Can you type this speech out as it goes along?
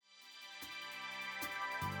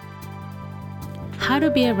How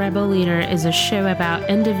to Be a Rebel Leader is a show about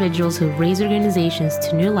individuals who raise organizations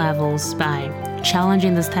to new levels by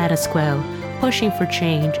challenging the status quo, pushing for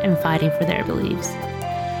change, and fighting for their beliefs.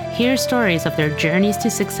 Hear stories of their journeys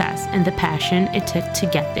to success and the passion it took to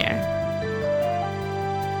get there.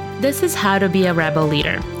 This is How to Be a Rebel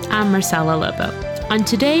Leader. I'm Marcela Lobo. On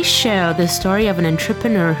today's show, the story of an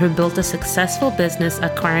entrepreneur who built a successful business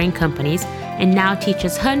acquiring companies and now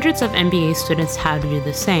teaches hundreds of MBA students how to do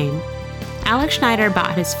the same. Alex Schneider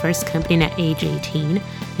bought his first company at age 18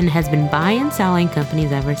 and has been buying and selling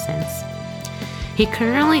companies ever since. He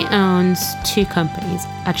currently owns 2 companies,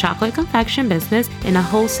 a chocolate confection business and a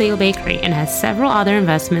wholesale bakery, and has several other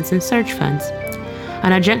investments in search funds.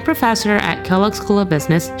 An adjunct professor at Kellogg School of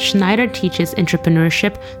Business, Schneider teaches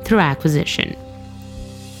entrepreneurship through acquisition.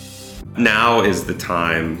 Now is the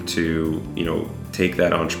time to, take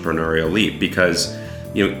that entrepreneurial leap because,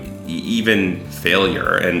 even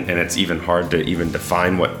failure, and it's even hard to even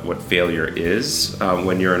define what failure is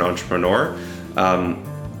when you're an entrepreneur.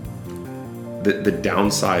 The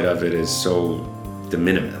downside of it is so de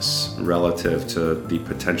minimis relative to the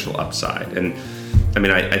potential upside. And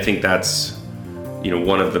I think that's,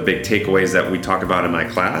 one of the big takeaways that we talk about in my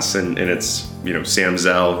class, and it's, Sam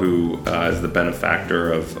Zell, who is the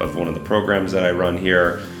benefactor of one of the programs that I run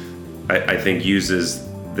here, I think uses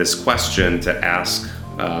this question to ask,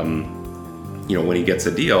 when he gets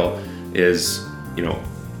a deal is,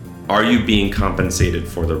 are you being compensated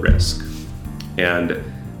for the risk? And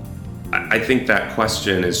I think that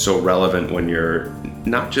question is so relevant when you're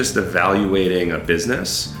not just evaluating a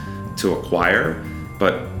business to acquire,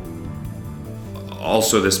 but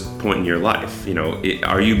also this point in your life,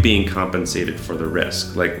 are you being compensated for the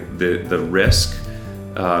risk? Like the risk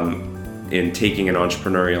in taking an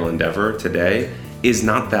entrepreneurial endeavor today is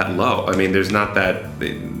not that low. There's not that,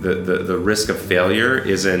 the risk of failure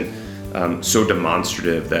isn't so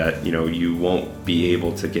demonstrative that, you won't be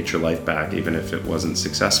able to get your life back even if it wasn't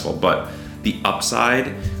successful. But the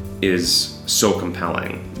upside is so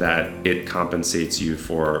compelling that it compensates you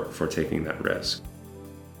for taking that risk.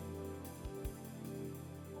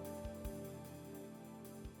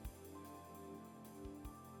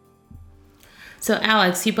 So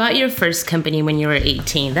Alex, you bought your first company when you were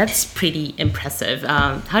 18. That's pretty impressive.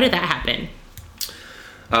 How did that happen?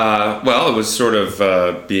 Well, it was sort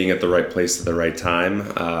of being at the right place at the right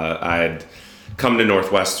time. I'd come to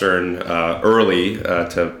Northwestern early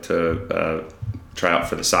to try out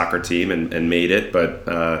for the soccer team and made it, but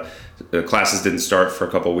the classes didn't start for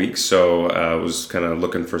a couple weeks, so I was kind of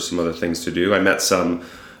looking for some other things to do. I met some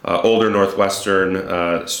older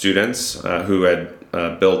Northwestern students who had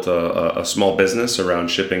built a small business around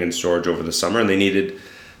shipping and storage over the summer, and they needed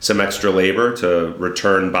some extra labor to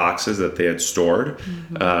return boxes that they had stored.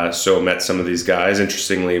 Mm-hmm. So met some of these guys.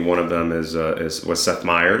 Interestingly, one of them was Seth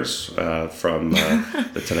Meyers from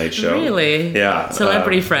The Tonight Show. Really? Yeah.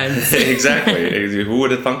 Celebrity friends. Exactly. Who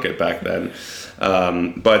would have thunk it back then?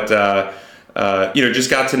 Just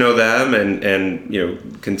got to know them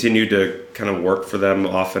and continued to kind of work for them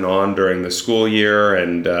off and on during the school year.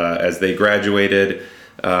 And as they graduated,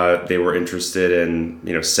 they were interested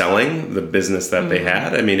in, selling the business that they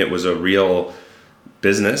had. It was a real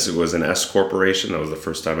business. It was an S corporation. That was the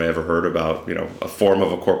first time I ever heard about, a form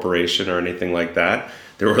of a corporation or anything like that.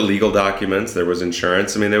 There were legal documents. There was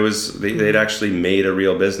insurance. They'd actually made a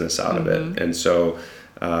real business out of it. And so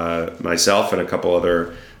myself and a couple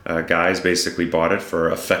other guys basically bought it for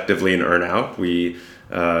effectively an earn-out. We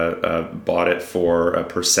bought it for a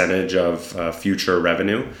percentage of future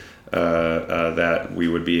revenue that we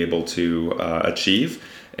would be able to achieve.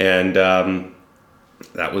 And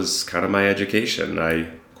that was kind of my education. I,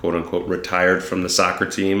 quote unquote, retired from the soccer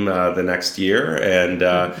team the next year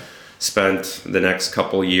and spent the next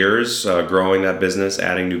couple years growing that business,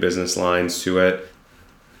 adding new business lines to it.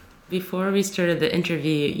 Before we started the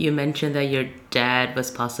interview, you mentioned that your dad was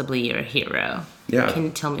possibly your hero. Yeah. Can you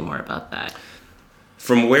tell me more about that?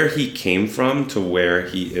 From where he came from to where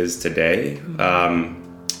he is today,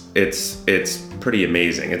 it's pretty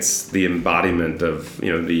amazing. It's the embodiment of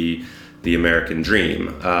the American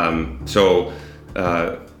dream.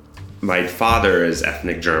 My father is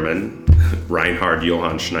ethnic German, Reinhard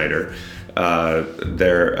Johann Schneider.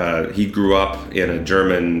 He grew up in a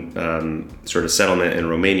German sort of settlement in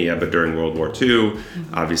Romania, but during World War II,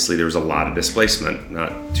 obviously there was a lot of displacement,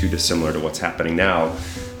 not too dissimilar to what's happening now.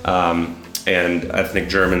 And ethnic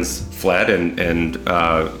Germans fled, and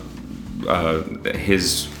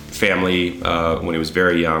his family, when he was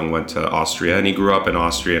very young, went to Austria, and he grew up in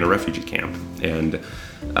Austria in a refugee camp. And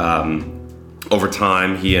over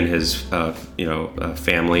time, he and his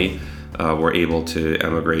family were able to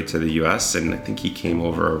emigrate to the U.S. And I think he came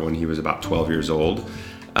over when he was about 12 years old,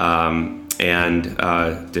 and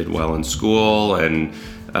did well in school, and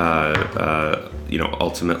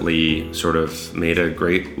ultimately sort of made a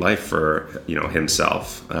great life for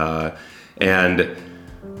himself.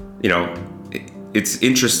 It's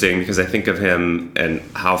interesting because I think of him and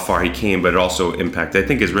how far he came, but it also impacted, I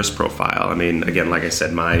think, his risk profile. I mean, again, like I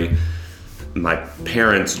said, my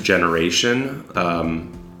parents' generation,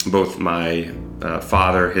 both my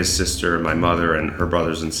father, his sister, my mother, and her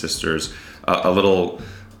brothers and sisters, a little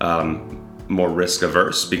more risk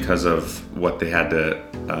averse because of what they had to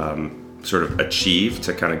sort of achieve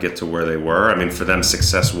to kind of get to where they were. I mean, for them,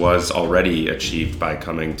 success was already achieved by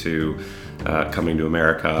coming to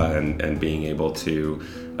America and being able to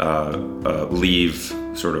leave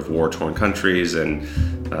sort of war-torn countries and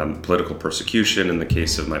political persecution in the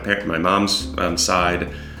case of my mom's side.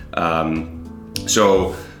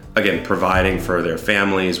 So again, providing for their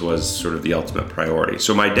families was sort of the ultimate priority.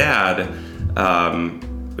 So my dad,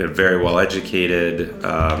 very well educated,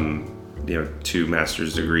 2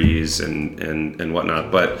 master's degrees and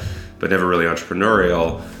whatnot, but never really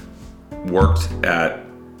entrepreneurial. Worked at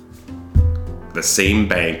the same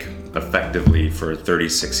bank effectively for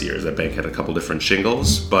 36 years. That bank had a couple different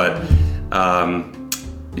shingles, but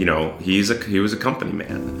he was a company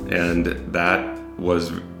man, and that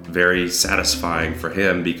was very satisfying for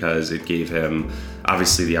him because it gave him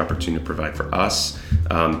obviously the opportunity to provide for us,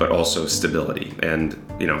 but also stability. And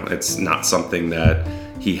it's not something that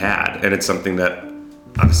he had, and it's something that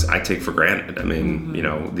obviously I take for granted. I mean,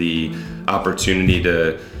 the opportunity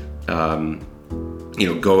to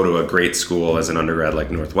go to a great school as an undergrad like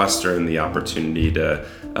Northwestern, the opportunity to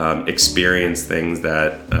experience things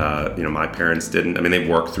that my parents didn't. I mean, they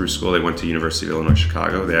worked through school. They went to University of Illinois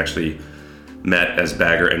Chicago. They actually met as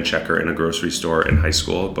bagger and checker in a grocery store in high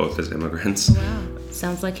school, both as immigrants. Wow.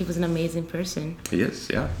 Sounds like he was an amazing person. He is,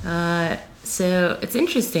 yeah. So it's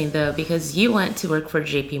interesting, though, because you went to work for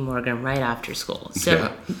JP Morgan right after school.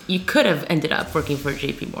 So you could have ended up working for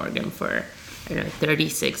JP Morgan for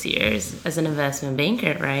 36 years as an investment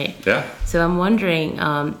banker, right? Yeah. So I'm wondering,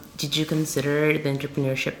 did you consider the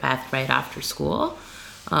entrepreneurship path right after school?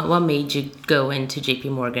 What made you go into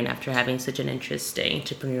JP Morgan after having such an interesting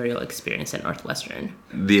entrepreneurial experience at Northwestern?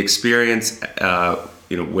 The experience,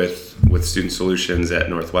 with Student Solutions at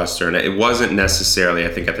Northwestern, it wasn't necessarily, I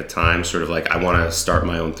think at the time, sort of like, I want to start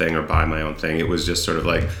my own thing or buy my own thing. It was just sort of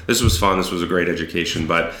like, this was fun, this was a great education,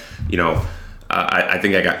 but, I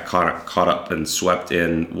think I got caught up and swept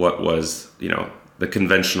in what was, the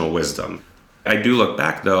conventional wisdom. I do look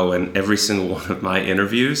back, though, and every single one of my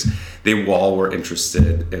interviews, they all were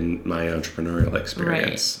interested in my entrepreneurial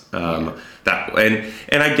experience. Right.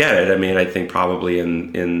 And I get it. I mean, I think probably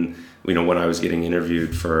in when I was getting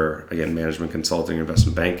interviewed for, again, management consulting,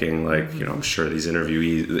 investment banking, like, I'm sure these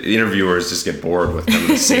interviewers just get bored with them,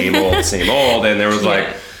 the same old, and there was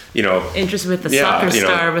like, interest with the soccer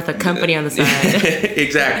star with a company on the side.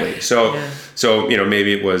 Exactly. So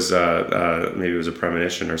maybe it was a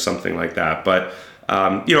premonition or something like that. But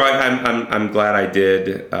I'm glad I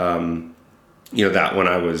did that when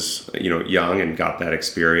I was young and got that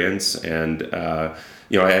experience, and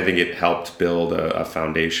I think it helped build a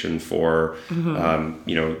foundation for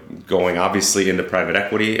going obviously into private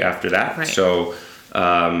equity after that. Right. So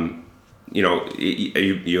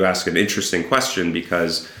you ask an interesting question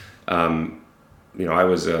because I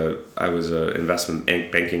was a investment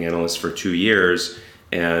banking analyst for 2 years,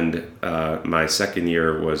 and my second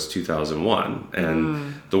year was 2001,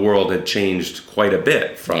 and the world had changed quite a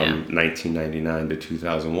bit from 1999 to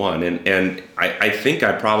 2001, and I think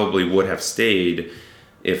I probably would have stayed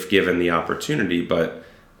if given the opportunity, but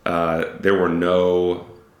there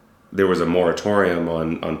was a moratorium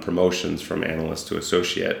on promotions from analyst to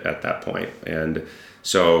associate at that point. And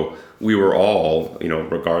so we were all,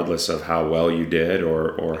 regardless of how well you did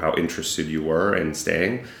or how interested you were in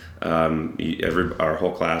staying, our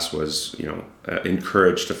whole class was,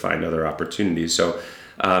 encouraged to find other opportunities. So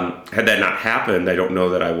had that not happened, I don't know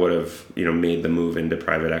that I would have, made the move into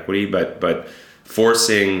private equity, but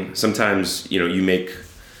forcing, sometimes, you make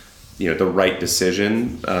the right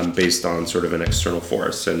decision based on sort of an external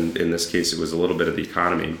force. And in this case, it was a little bit of the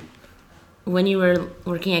economy. When you were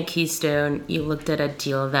working at Keystone, you looked at a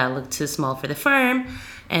deal that looked too small for the firm,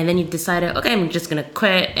 and then you decided, okay, I'm just going to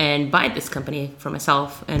quit and buy this company for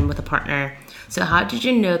myself and with a partner. So how did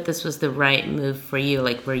you know this was the right move for you?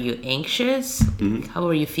 Like, were you anxious? Mm-hmm. How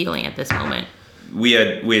were you feeling at this moment? We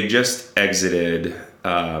had just exited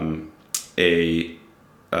a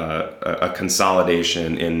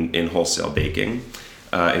consolidation in wholesale baking.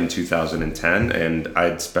 in 2010, and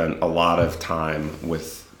I'd spent a lot of time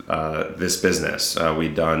with this business.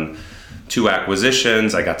 We'd done 2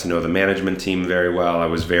 acquisitions. I got to know the management team very well. I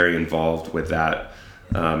was very involved with that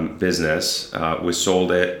business. We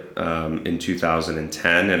sold it in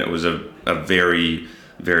 2010, and it was a very,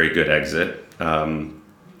 very good exit,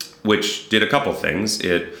 which did a couple things.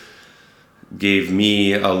 It gave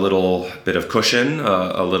me a little bit of cushion,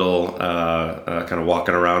 a little kind of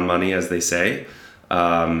walking around money, as they say.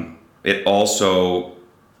 It also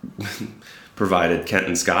provided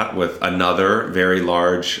Kent & Scott with another very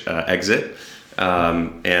large exit,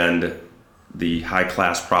 and the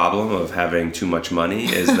high-class problem of having too much money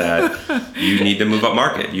is that you need to move up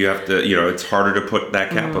market. You have to, it's harder to put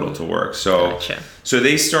that capital to work. So, Gotcha. So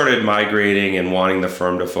they started migrating and wanting the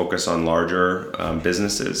firm to focus on larger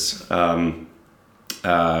businesses. I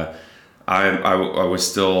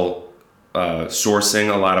was still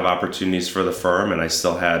sourcing a lot of opportunities for the firm, and I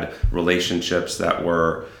still had relationships that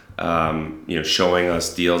were, showing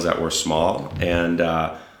us deals that were small. And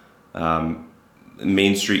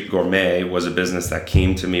Main Street Gourmet was a business that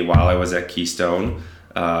came to me while I was at Keystone.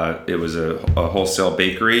 It was a wholesale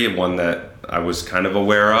bakery, one that I was kind of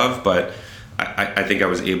aware of, but I think I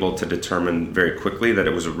was able to determine very quickly that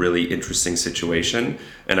it was a really interesting situation.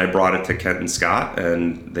 And I brought it to Kent & Scott,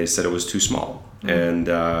 and they said it was too small. And,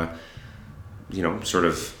 sort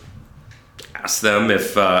of asked them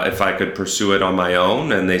if I could pursue it on my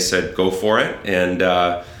own, and they said, go for it. And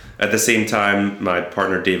at the same time, my current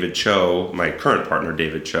partner, David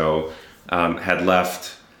Cho, had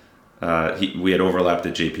left. We had overlapped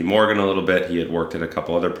at JP Morgan a little bit. He had worked at a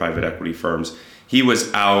couple other private equity firms. He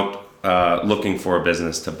was out looking for a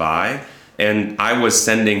business to buy, and I was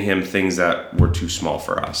sending him things that were too small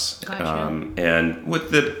for us. Gotcha. And with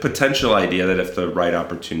the potential idea that if the right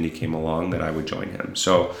opportunity came along, that I would join him.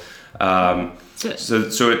 So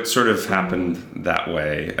it sort of happened that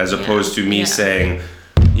way, as opposed to me saying,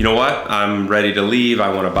 you know what, I'm ready to leave. I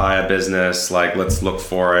want to buy a business. Like, let's look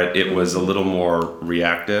for it. It was a little more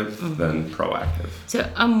reactive than proactive. So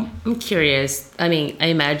I'm curious. I mean, I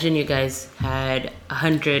imagine you guys had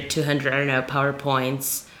 100, 200,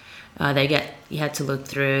 PowerPoints that you had to look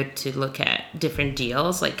through to look at different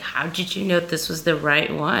deals. Like, how did you know this was the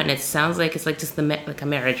right one? It sounds like it's like just like a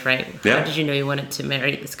marriage, right? Yeah. How did you know you wanted to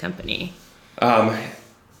marry this company?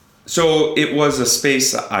 So it was a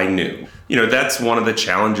space I knew. That's one of the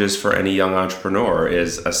challenges for any young entrepreneur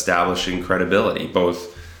is establishing credibility,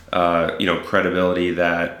 both, credibility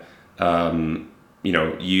that,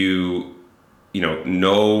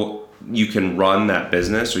 you can run that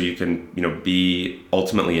business, or you can, be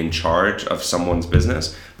ultimately in charge of someone's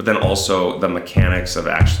business, but then also the mechanics of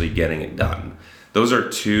actually getting it done. Those are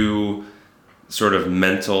 2 sort of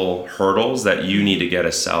mental hurdles that you need to get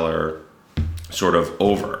a seller sort of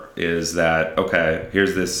over. Is that, okay,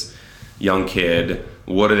 here's this young kid,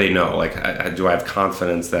 what do they know? Like, do I have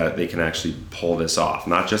confidence that they can actually pull this off?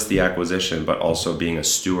 Not just the acquisition, but also being a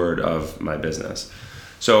steward of my business.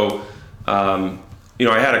 So,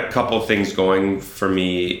 I had a couple of things going for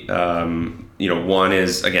me. One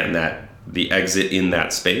is, again, that the exit in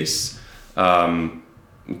that space. Kevin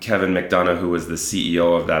McDonough, who was the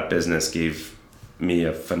CEO of that business, gave me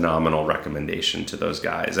a phenomenal recommendation to those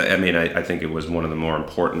guys. I mean, I think it was one of the more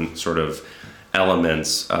important sort of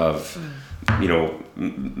elements of,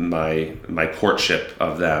 my courtship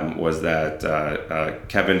of them was that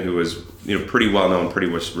Kevin, who was, pretty well known, pretty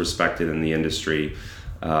respected in the industry,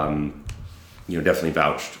 definitely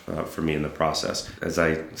vouched for me in the process. As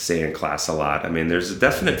I say in class a lot, I mean, there's a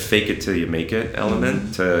definite fake it till you make it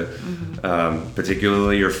element to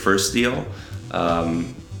particularly your first deal.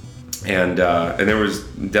 And there was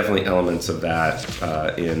definitely elements of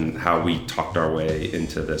that in how we talked our way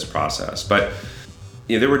into this process. But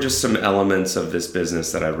there were just some elements of this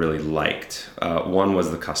business that I really liked. One was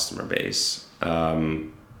the customer base,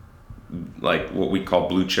 like what we call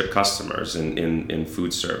blue chip customers in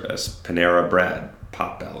food service: Panera Bread,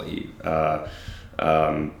 Potbelly,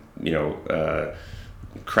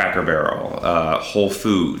 Cracker Barrel, Whole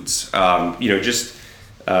Foods. Just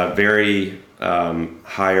very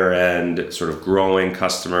higher end sort of growing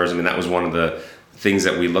customers. I mean, that was one of the things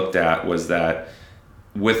that we looked at, was that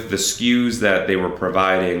with the SKUs that they were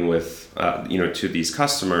providing with, to these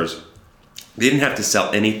customers, they didn't have to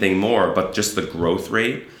sell anything more, but just the growth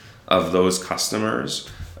rate of those customers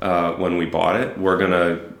when we bought it were going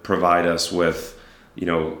to provide us with,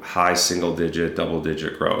 high single digit, double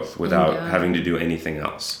digit growth without having to do anything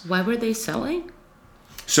else. Why were they selling?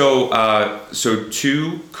 So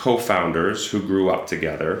 2 co-founders who grew up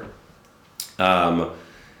together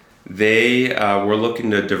they were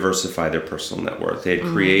looking to diversify their personal net worth. They had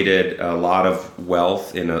created a lot of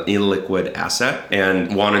wealth in an illiquid asset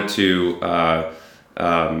and wanted to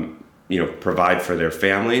provide for their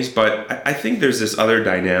families. But I think there's this other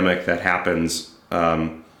dynamic that happens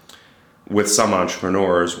with some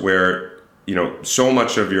entrepreneurs where, so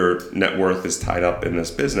much of your net worth is tied up in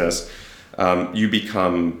this business, you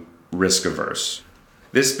become risk averse.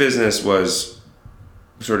 This business was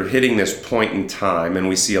sort of hitting this point in time, and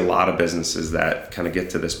we see a lot of businesses that kind of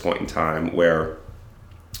get to this point in time where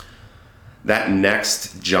that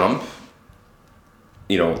next jump,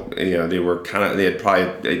 they had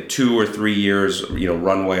probably a 2 or 3 years,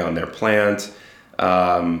 runway on their plant,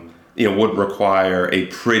 would require a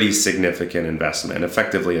pretty significant investment,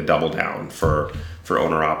 effectively a double down for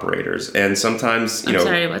owner operators. And sometimes, I'm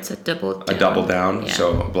sorry, what's a double down? A double down, yeah.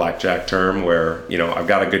 So a blackjack term where, I've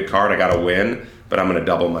got a good card, I got to win, but I'm going to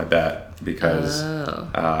double my bet because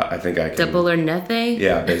I think I can. Double or nothing?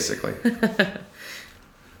 Yeah, basically.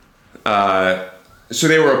 So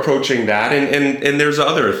they were approaching that, and there's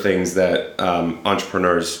other things that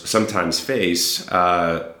entrepreneurs sometimes face,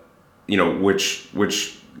 which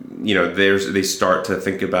they start to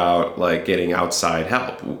think about like getting outside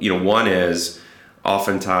help. One is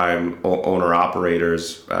oftentimes owner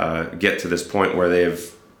operators get to this point where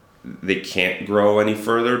they can't grow any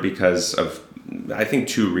further because of, I think,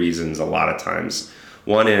 2 reasons a lot of times.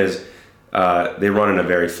 One is they run in a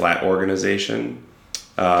very flat organization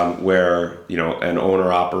where an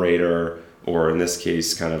owner operator, or in this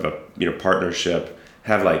case kind of a partnership,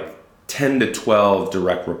 have like 10 to 12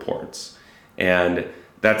 direct reports, and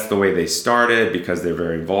that's the way they started because they're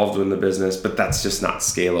very involved in the business, but that's just not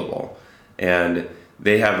scalable, and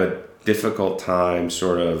they have a difficult time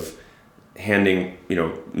sort of handing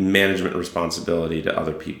management responsibility to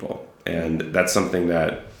other people, and that's something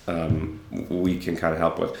that we can kind of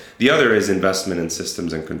help with. The other is investment in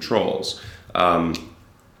systems and controls.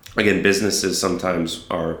 Again, businesses sometimes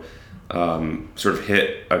are sort of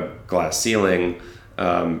hit a glass ceiling,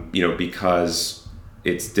 because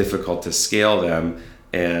it's difficult to scale them,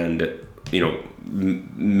 and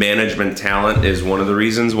management talent is one of the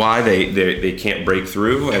reasons why they can't break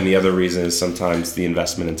through, and the other reason is sometimes the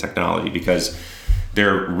investment in technology, because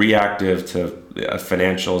they're reactive to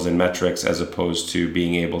financials and metrics as opposed to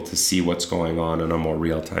being able to see what's going on a more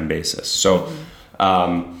real-time basis. So,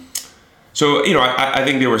 I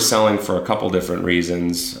think they were selling for a couple different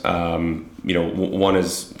reasons. One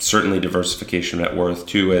is certainly diversification of net worth.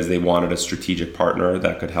 2 is they wanted a strategic partner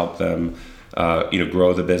that could help them,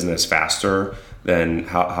 grow the business faster than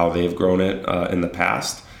how they've grown it in the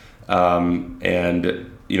past. I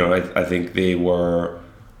think they were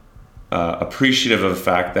appreciative of the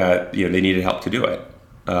fact that they needed help to do it,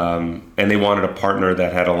 and they wanted a partner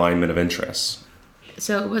that had alignment of interests.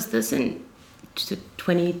 So was this in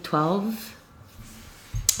 2012?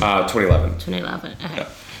 2011. 2011. Okay. Yeah.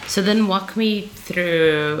 So then walk me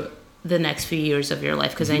through the next few years of your life,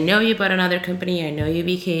 because I know you bought another company. I know you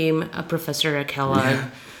became a professor at Kellogg.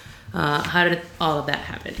 Yeah. How did all of that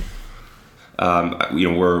happen?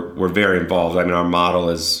 We're very involved. I mean, our model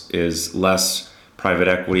is less private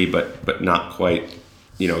equity, but not quite,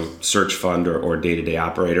 search fund or day-to-day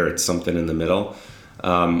operator. It's something in the middle.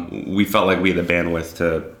 We felt like we had the bandwidth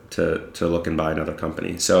to look and buy another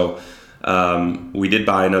company. So we did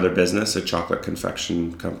buy another business, a chocolate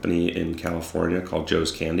confection company in California called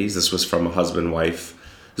Joe's Candies. This was from a husband-wife.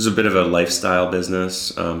 This was a bit of a lifestyle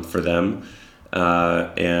business for them,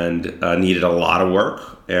 and needed a lot of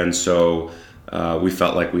work. And so we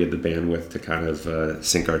felt like we had the bandwidth to kind of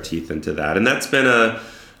sink our teeth into that. And that's been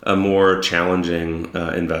a more challenging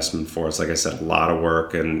investment for us. Like I said, a lot of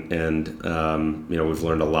work, and we've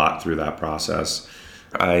learned a lot through that process.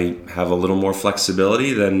 I have a little more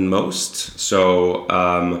flexibility than most, so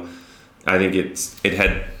I think it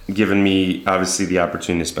had given me obviously the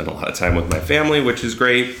opportunity to spend a lot of time with my family, which is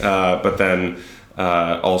great, but then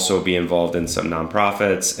also be involved in some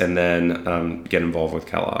nonprofits, and then get involved with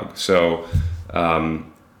Kellogg. So I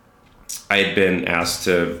had been asked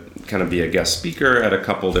to kind of be a guest speaker at a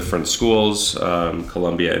couple different schools,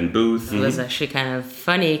 Columbia and Booth. It was actually kind of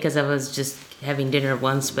funny because I was just having dinner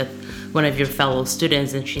once with one of your fellow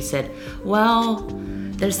students, and she said, well,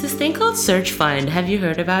 there's this thing called Search Fund. Have you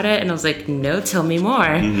heard about it? And I was like, no, tell me more.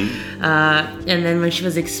 Mm-hmm. And then when she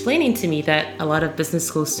was explaining to me that a lot of business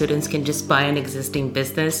school students can just buy an existing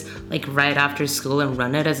business like right after school and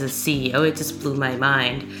run it as a CEO, it just blew my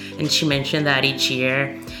mind. And she mentioned that each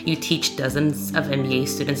year you teach dozens of MBA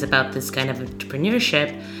students about this kind of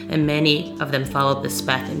entrepreneurship, and many of them followed this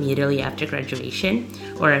path immediately after graduation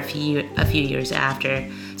or a few years after.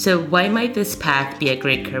 So why might this path be a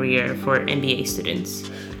great career for MBA students?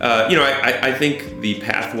 I think the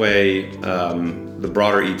pathway, the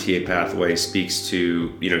broader ETA pathway speaks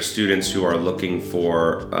to, students who are looking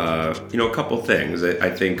for, a couple things. I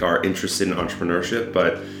think are interested in entrepreneurship,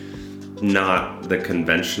 but not the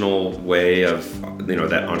conventional way of,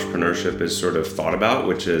 that entrepreneurship is sort of thought about,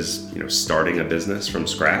 which is, starting a business from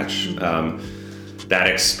scratch. That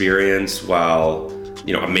experience, while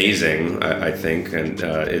amazing, I think, and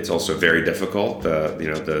it's also very difficult.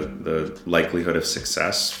 The likelihood of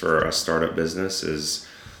success for a startup business is,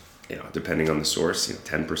 depending on the source,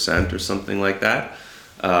 10% or something like that.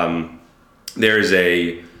 There is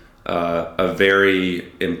a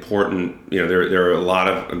very important, there are a lot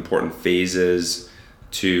of important phases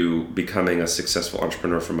to becoming a successful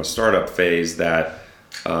entrepreneur from a startup phase that,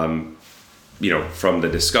 from the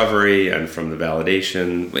discovery and from the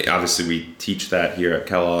validation. Obviously, we teach that here at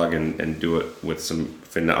Kellogg and do it with some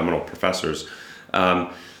phenomenal professors.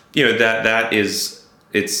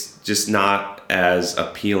 It's just not as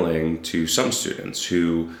appealing to some students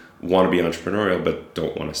who want to be entrepreneurial but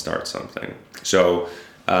don't want to start something. So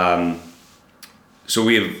there's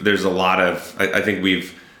a lot of, I think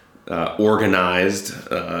we've organized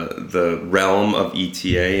the realm of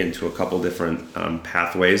ETA into a couple different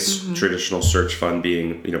pathways, traditional search fund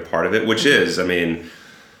being part of it, which is,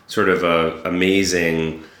 sort of a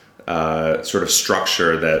amazing sort of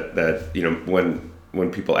structure that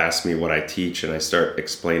when people ask me what I teach and I start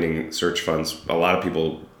explaining search funds, a lot of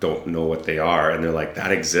people don't know what they are, and they're like,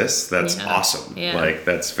 that exists? That's awesome. Yeah. Like,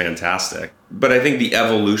 that's fantastic. But I think the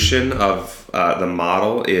evolution of the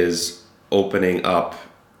model is opening up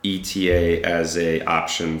ETA as a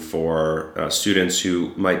option for students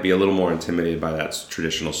who might be a little more intimidated by that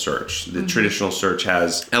traditional search. The traditional search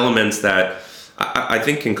has elements that I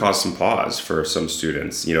think can cause some pause for some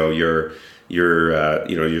students. You're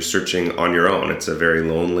searching on your own. It's a very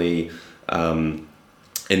lonely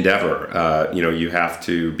endeavor. You have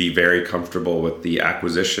to be very comfortable with the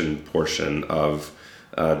acquisition portion of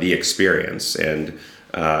the experience, and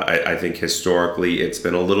I think historically it's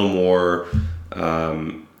been a little more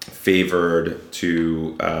favored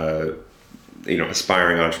to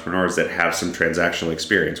aspiring entrepreneurs that have some transactional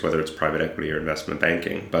experience, whether it's private equity or investment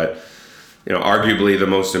banking. But arguably the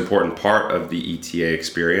most important part of the ETA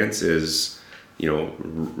experience is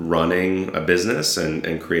running a business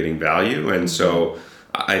and creating value. And so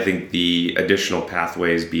I think the additional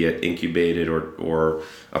pathways, be it incubated or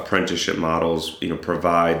apprenticeship models,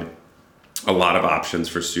 provide a lot of options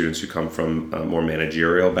for students who come from more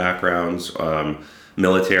managerial backgrounds,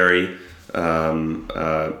 military,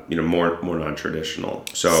 more non-traditional.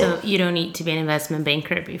 So you don't need to be an investment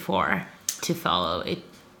banker before to follow it.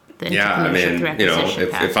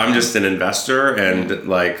 If I'm just an investor and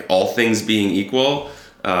like all things being equal,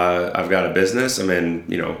 I've got a business. and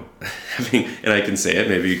I can say it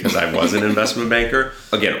maybe because I was an investment banker.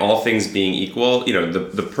 Again, all things being equal,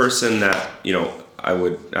 the person that I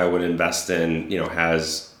would invest in,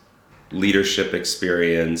 has leadership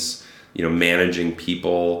experience, managing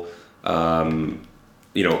people, dealing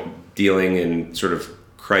in sort of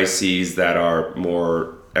crises that are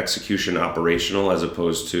more execution operational as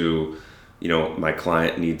opposed to, my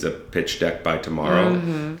client needs a pitch deck by tomorrow.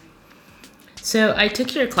 Mm-hmm. So I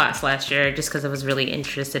took your class last year just because I was really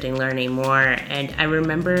interested in learning more. And I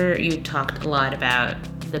remember you talked a lot about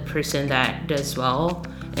the person that does well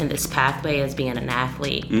in this pathway as being an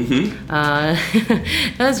athlete. Mm-hmm.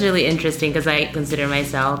 That was really interesting because I consider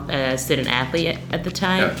myself a student athlete at the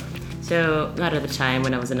time. Yeah. So not at the time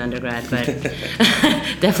when I was an undergrad, but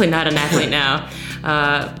definitely not an athlete now.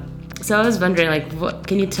 So I was wondering, what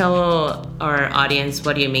can you tell our audience,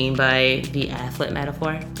 what do you mean by the athlete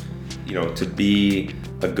metaphor? To be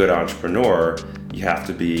a good entrepreneur, you have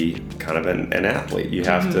to be kind of an athlete. You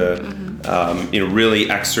have to, really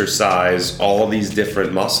exercise all these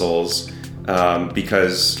different muscles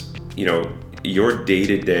because, your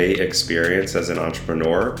day-to-day experience as an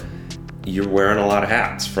entrepreneur, you're wearing a lot of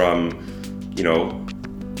hats from,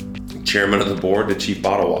 chairman of the board to chief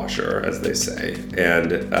bottle washer, as they say.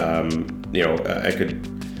 And, I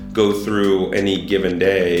could go through any given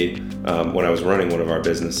day when I was running one of our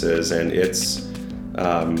businesses, and it's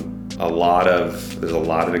there's a lot of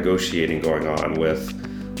negotiating going on with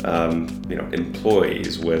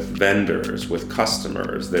employees, with vendors, with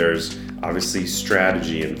customers. There's obviously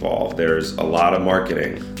strategy involved. There's a lot of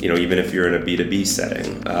marketing, even if you're in a B2B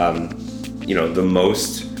setting. The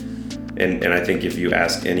most, and I think if you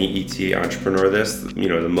ask any ETA entrepreneur this,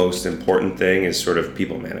 the most important thing is sort of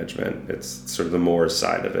people management. It's sort of the more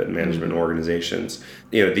side of it, management organizations.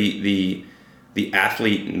 The the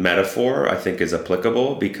athlete metaphor, I think, is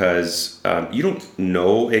applicable because you don't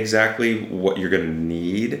know exactly what you're going to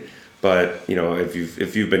need, but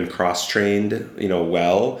if you've been cross-trained,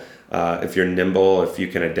 if you're nimble, if you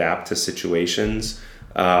can adapt to situations,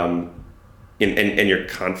 and you're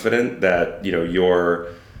confident that your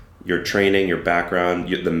training, your background,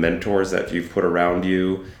 the mentors that you've put around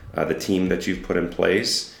you, the team that you've put in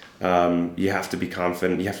place, you have to be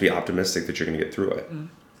confident. You have to be optimistic that you're going to get through it.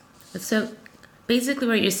 So basically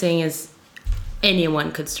what you're saying is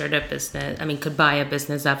anyone could start a business. Could buy a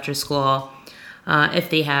business after school if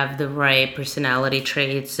they have the right personality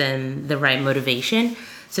traits and the right motivation.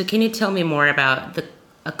 So can you tell me more about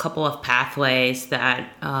a couple of pathways that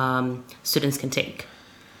students can take?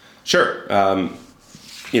 Sure. I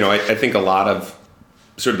think a lot of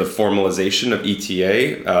sort of the formalization of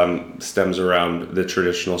ETA stems around the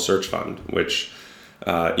traditional search fund, which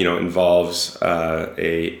involves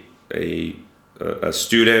a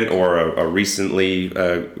student or a recently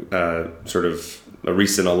sort of a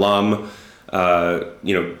recent alum,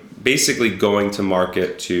 basically going to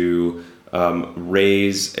market to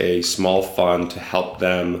raise a small fund to help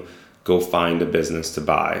them go find a business to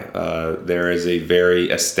buy. There is a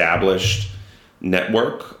very established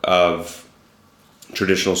network of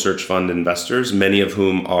traditional search fund investors, many of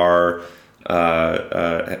whom are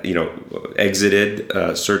exited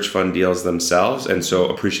search fund deals themselves, and so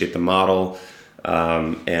appreciate the model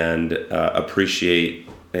and appreciate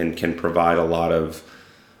and can provide a lot of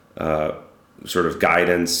sort of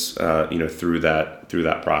guidance through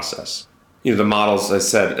that process. The models, as I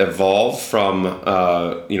said, evolve from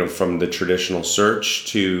the traditional search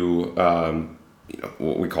to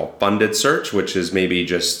what we call funded search, which is maybe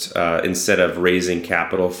just instead of raising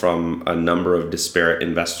capital from a number of disparate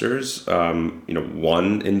investors,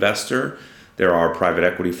 one investor. There are private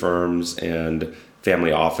equity firms and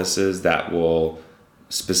family offices that will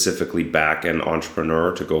specifically back an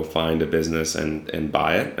entrepreneur to go find a business and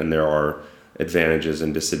buy it, and there are advantages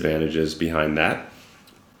and disadvantages behind that.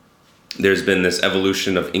 There's been this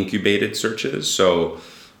evolution of incubated searches, so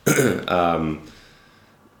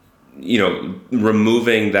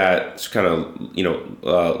removing that kind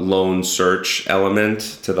of lone search element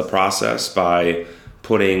to the process by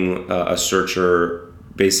putting a searcher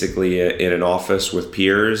basically in an office with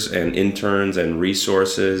peers and interns and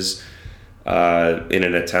resources in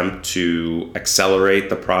an attempt to accelerate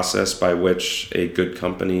the process by which a good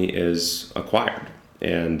company is acquired.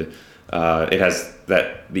 And it has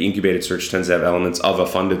that the incubated search tends to have elements of a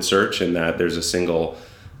funded search in that there's a single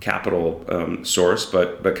capital source,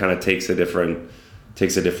 but kind of takes a different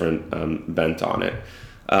bent on it.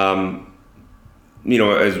 As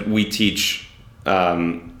we teach,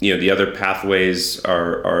 the other pathways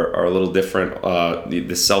are a little different.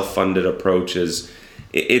 The self-funded approach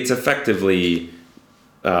it's effectively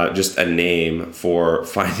just a name for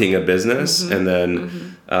finding a business, and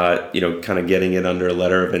then kind of getting it under a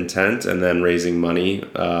letter of intent and then raising money,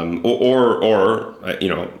 or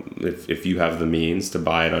if you have the means to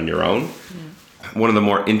buy it on your own. One of the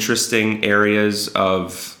more interesting areas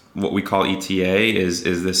of what we call ETA is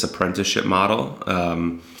this apprenticeship model.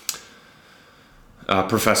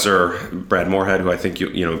 Professor Brad Moorhead, who I think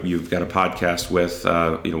you've got a podcast with,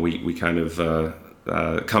 we kind of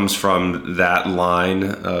comes from that line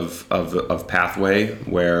of pathway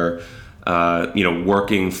where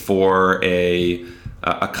working for a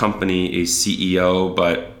company, a CEO,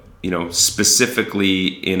 but specifically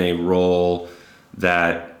in a role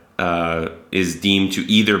that is deemed to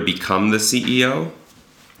either become the CEO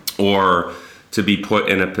or to be put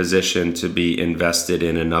in a position to be invested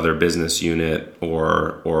in another business unit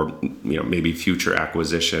or maybe future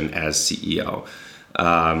acquisition as CEO.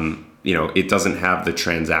 It doesn't have the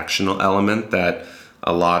transactional element that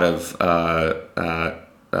a lot of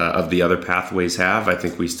the other pathways have. I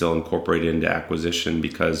think we still incorporate it into acquisition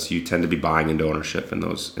because you tend to be buying into ownership in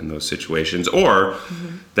those situations, or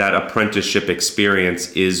that apprenticeship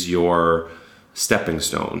experience is your stepping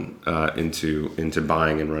stone into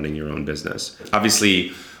buying and running your own business.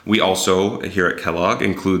 Obviously, we also here at Kellogg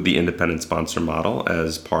include the independent sponsor model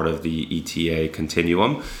as part of the ETA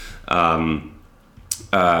continuum.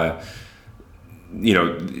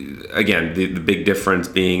 Again, the big difference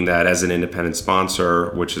being that as an independent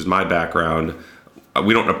sponsor, which is my background,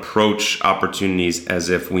 we don't approach opportunities as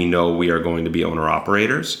if we know we are going to be owner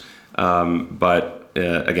operators. But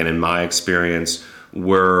again, in my experience,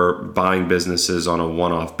 we're buying businesses on a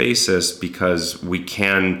one-off basis because we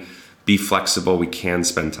can be flexible. We can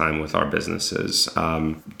spend time with our businesses.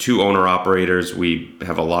 2 owner operators, we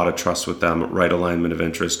have a lot of trust with them, right alignment of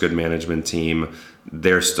interest, good management team.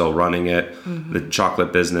 They're still running it. Mm-hmm. The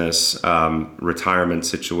chocolate business, retirement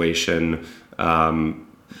situation.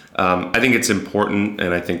 I think it's important,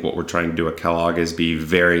 and I think what we're trying to do at Kellogg is be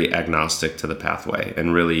very agnostic to the pathway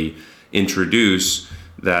and really introduce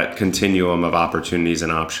that continuum of opportunities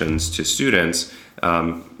and options to students,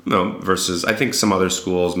 versus I think some other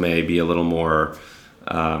schools may be a little more,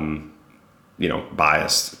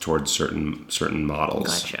 biased towards certain models.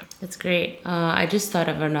 Gotcha. That's great. I just thought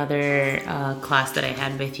of another class that I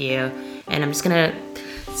had with you, and I'm just gonna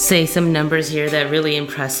say some numbers here that really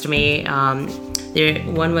impressed me.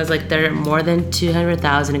 One was like there are more than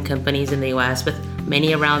 200,000 companies in the U.S., with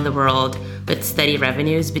many around the world, with steady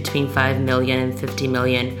revenues between 5 million and 50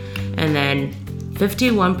 million. And then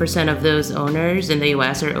 51% of those owners in the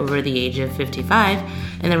U.S. are over the age of 55.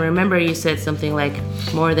 And then remember, you said something like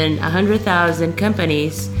more than 100,000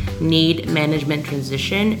 companies need management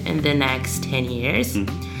transition in the next 10 years.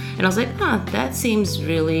 Mm-hmm. And I was like, that seems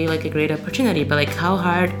really like a great opportunity. But like, how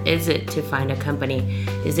hard is it to find a company?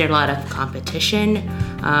 Is there a lot of competition?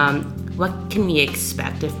 What can we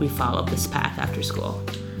expect if we follow this path after school?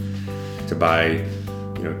 To buy,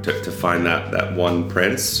 to find that one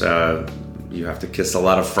prince, you have to kiss a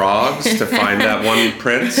lot of frogs to find that one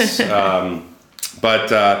prince.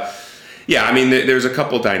 There's a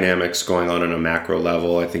couple dynamics going on a macro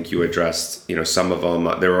level. I think you addressed, some of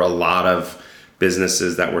them. There were a lot of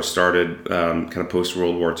businesses that were started kind of post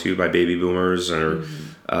World War II by baby boomers,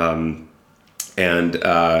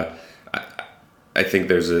 I think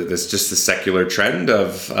there's just a secular trend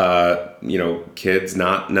of kids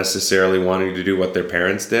not necessarily wanting to do what their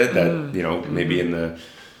parents did. That maybe in the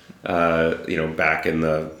back in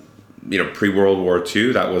the pre-World War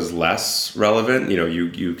II, that was less relevant.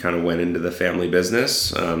 You kind of went into the family business.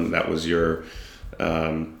 That was your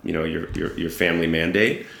family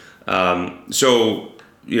mandate. So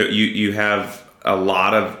you have a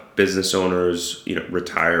lot of business owners,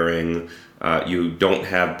 retiring. You don't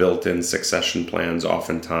have built-in succession plans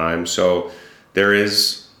oftentimes. So there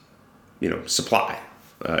is, supply,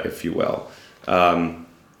 if you will.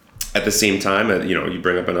 At the same time, you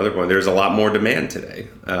bring up another point. There's a lot more demand today.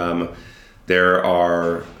 There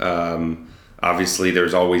are, obviously,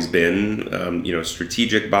 there's always been,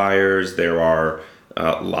 strategic buyers. There are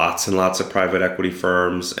lots and lots of private equity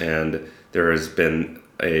firms, and there has been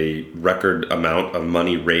a record amount of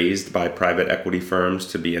money raised by private equity firms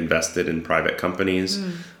to be invested in private companies.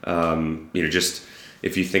 Just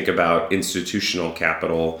if you think about institutional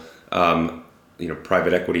capital,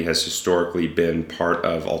 private equity has historically been part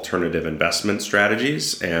of alternative investment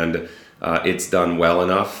strategies, and it's done well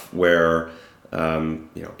enough where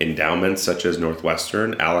endowments such as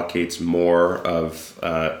Northwestern allocates more of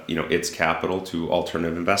its capital to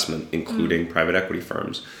alternative investment, including private equity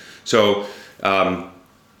firms. So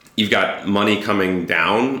you've got money coming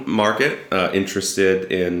down market,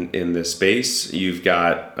 interested in this space. You've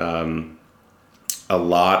got a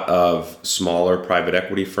lot of smaller private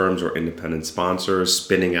equity firms or independent sponsors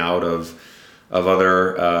spinning out of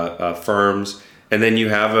other firms, and then you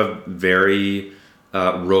have a very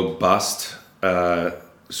robust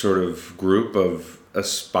sort of group of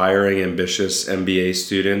aspiring, ambitious MBA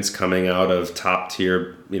students coming out of top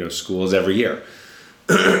tier, schools every year,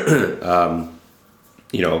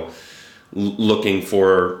 looking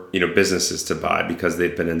for, businesses to buy because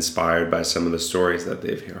they've been inspired by some of the stories that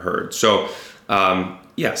they've heard. So,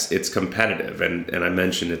 yes, it's competitive. And I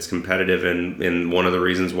mentioned it's competitive. And one of the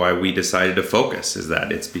reasons why we decided to focus is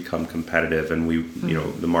that it's become competitive, and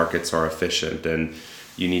the markets are efficient, and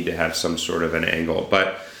you need to have some sort of an angle.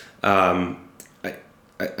 But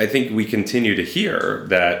I think we continue to hear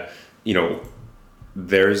that,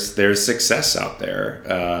 there's success out there.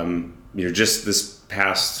 Just this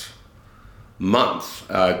past month,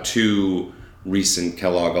 2 recent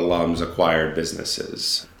Kellogg alums acquired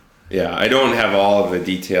businesses. Yeah, I don't have all of the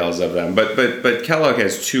details of them, but Kellogg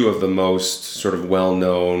has 2 of the most sort of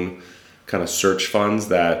well-known kind of search funds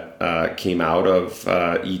that came out of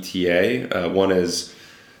ETA. One is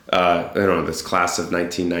this class of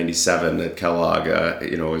 1997 at Kellogg.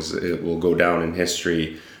 It will go down in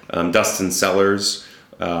history. Dustin Sellers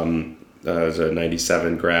is a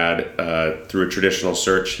 97 grad. Through a traditional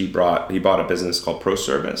search, he bought a business called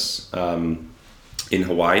ProService in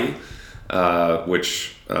Hawaii,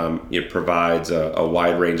 which provides a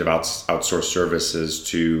wide range of outsourced services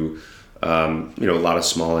to a lot of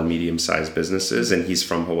small and medium-sized businesses. And he's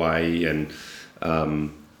from Hawaii, and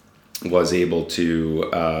was able to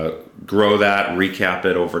grow that, recap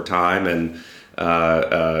it over time, and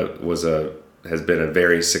has been a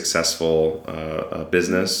very successful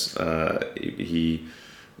business. He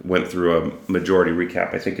went through a majority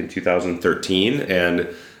recap, I think, in 2013, and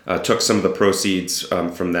took some of the proceeds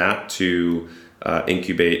from that to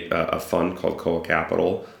incubate a fund called Koa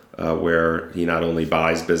Capital, where he not only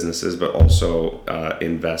buys businesses but also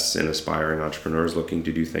invests in aspiring entrepreneurs looking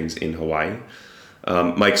to do things in Hawaii.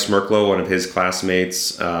 Mike Smirklo, one of his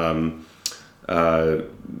classmates,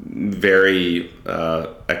 very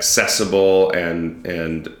accessible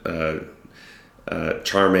and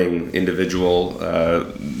charming individual,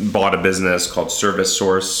 bought a business called Service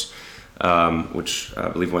Source, which I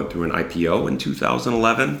believe went through an IPO in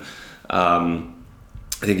 2011.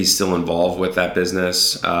 I think he's still involved with that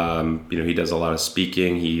business. He does a lot of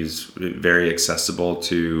speaking. He's very accessible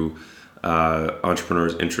to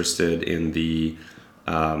entrepreneurs interested in the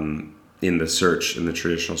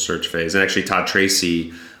traditional search phase. And actually, Todd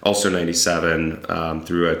Tracy, also 97,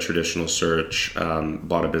 through a traditional search,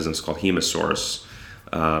 bought a business called Hemasource,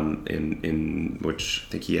 in which I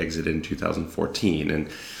think he exited in 2014. And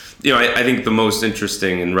I think the most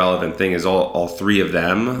interesting and relevant thing is all three of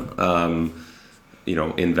them,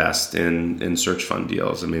 invest in search fund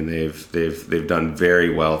deals. I mean, they've done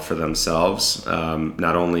very well for themselves.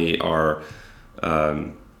 Not only are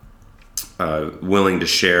willing to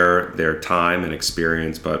share their time and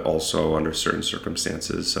experience, but also under certain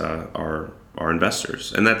circumstances are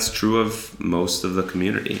investors, and that's true of most of the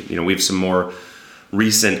community. We have some more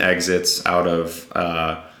recent exits out of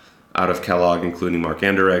Kellogg, including Mark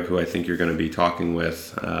Anderegg, who I think you're going to be talking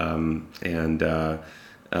with, and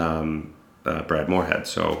Brad Moorhead.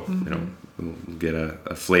 So we'll get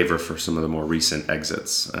a flavor for some of the more recent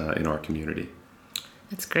exits in our community.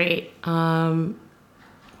 That's great.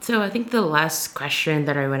 So I think the last question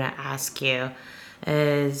that I want to ask you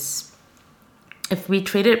is, if we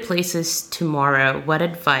traded places tomorrow, what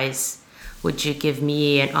advice would you give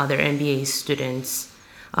me and other MBA students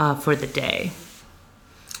for the day?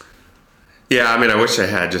 Yeah, I mean, I wish I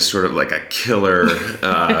had just sort of like a killer,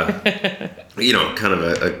 kind of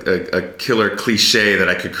a killer cliche that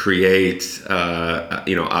I could create,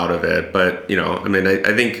 out of it. But, I mean,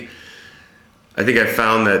 I think I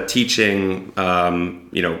found that teaching,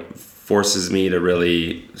 forces me to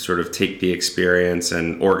really sort of take the experience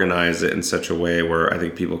and organize it in such a way where I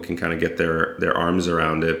think people can kind of get their arms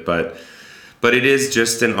around it. But it is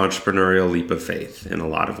just an entrepreneurial leap of faith in a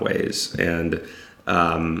lot of ways. And,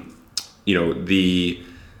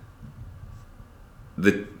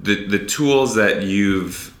 the tools that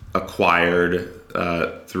you've acquired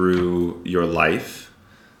through your life,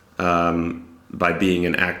 by being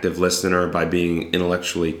an active listener, by being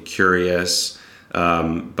intellectually curious,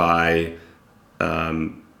 by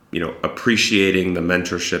appreciating the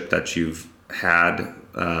mentorship that you've had,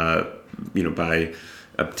 by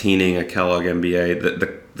obtaining a Kellogg MBA,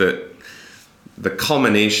 the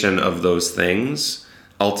culmination of those things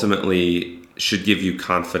ultimately should give you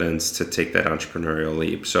confidence to take that entrepreneurial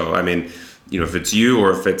leap. So, I mean, if it's you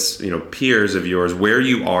or if it's, peers of yours, where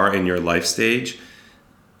you are in your life stage,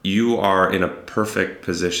 you are in a perfect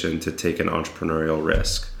position to take an entrepreneurial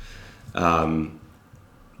risk. And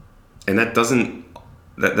that's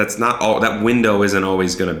not all, that window isn't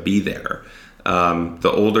always going to be there.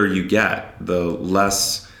 The older you get, the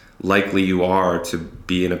less likely you are to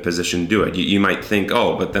be in a position to do it. You might think,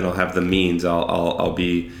 but then I'll have the means. I'll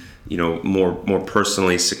be, more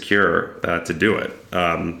personally secure to do it.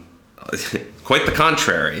 Quite the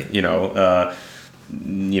contrary.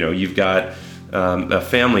 You've got a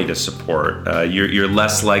family to support. You're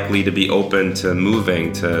less likely to be open to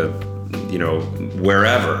moving to,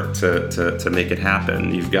 wherever to make it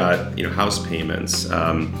happen. You've got, house payments.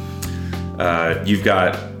 You've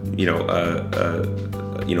got,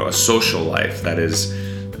 a social life that is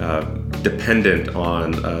dependent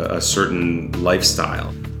on a certain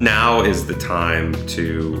lifestyle. Now is the time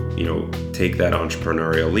to, take that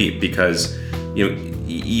entrepreneurial leap, because,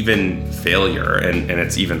 even failure, and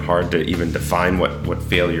it's even hard to even define what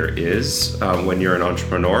failure is when you're an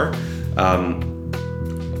entrepreneur.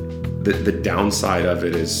 The downside of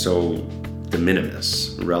it is so de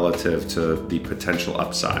minimis relative to the potential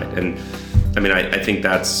upside. And I mean, I think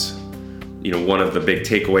that's, one of the big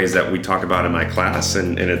takeaways that we talk about in my class,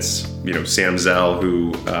 and it's, Sam Zell,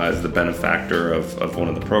 who is the benefactor of one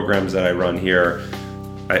of the programs that I run here,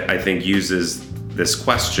 I think uses this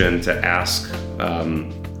question to ask,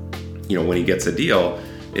 when he gets a deal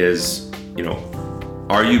is,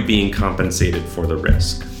 are you being compensated for the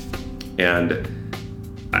risk? And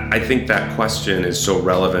I think that question is so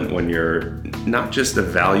relevant when you're not just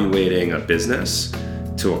evaluating a business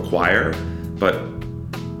to acquire, but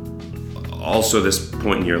also this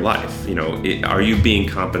point in your life, are you being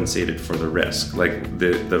compensated for the risk? Like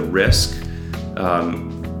the risk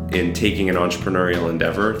in taking an entrepreneurial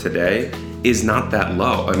endeavor today is not that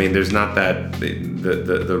low. I mean, there's not that,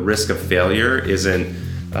 the risk of failure isn't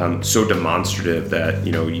so demonstrative that,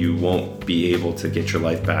 you won't be able to get your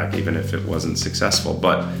life back even if it wasn't successful.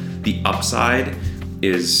 But the upside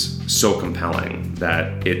is so compelling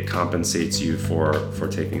that it compensates you for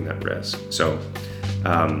taking that risk. So,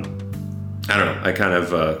 I don't know. I kind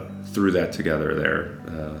of threw that together there.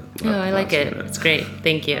 I like it. It's great.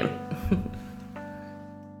 Thank you.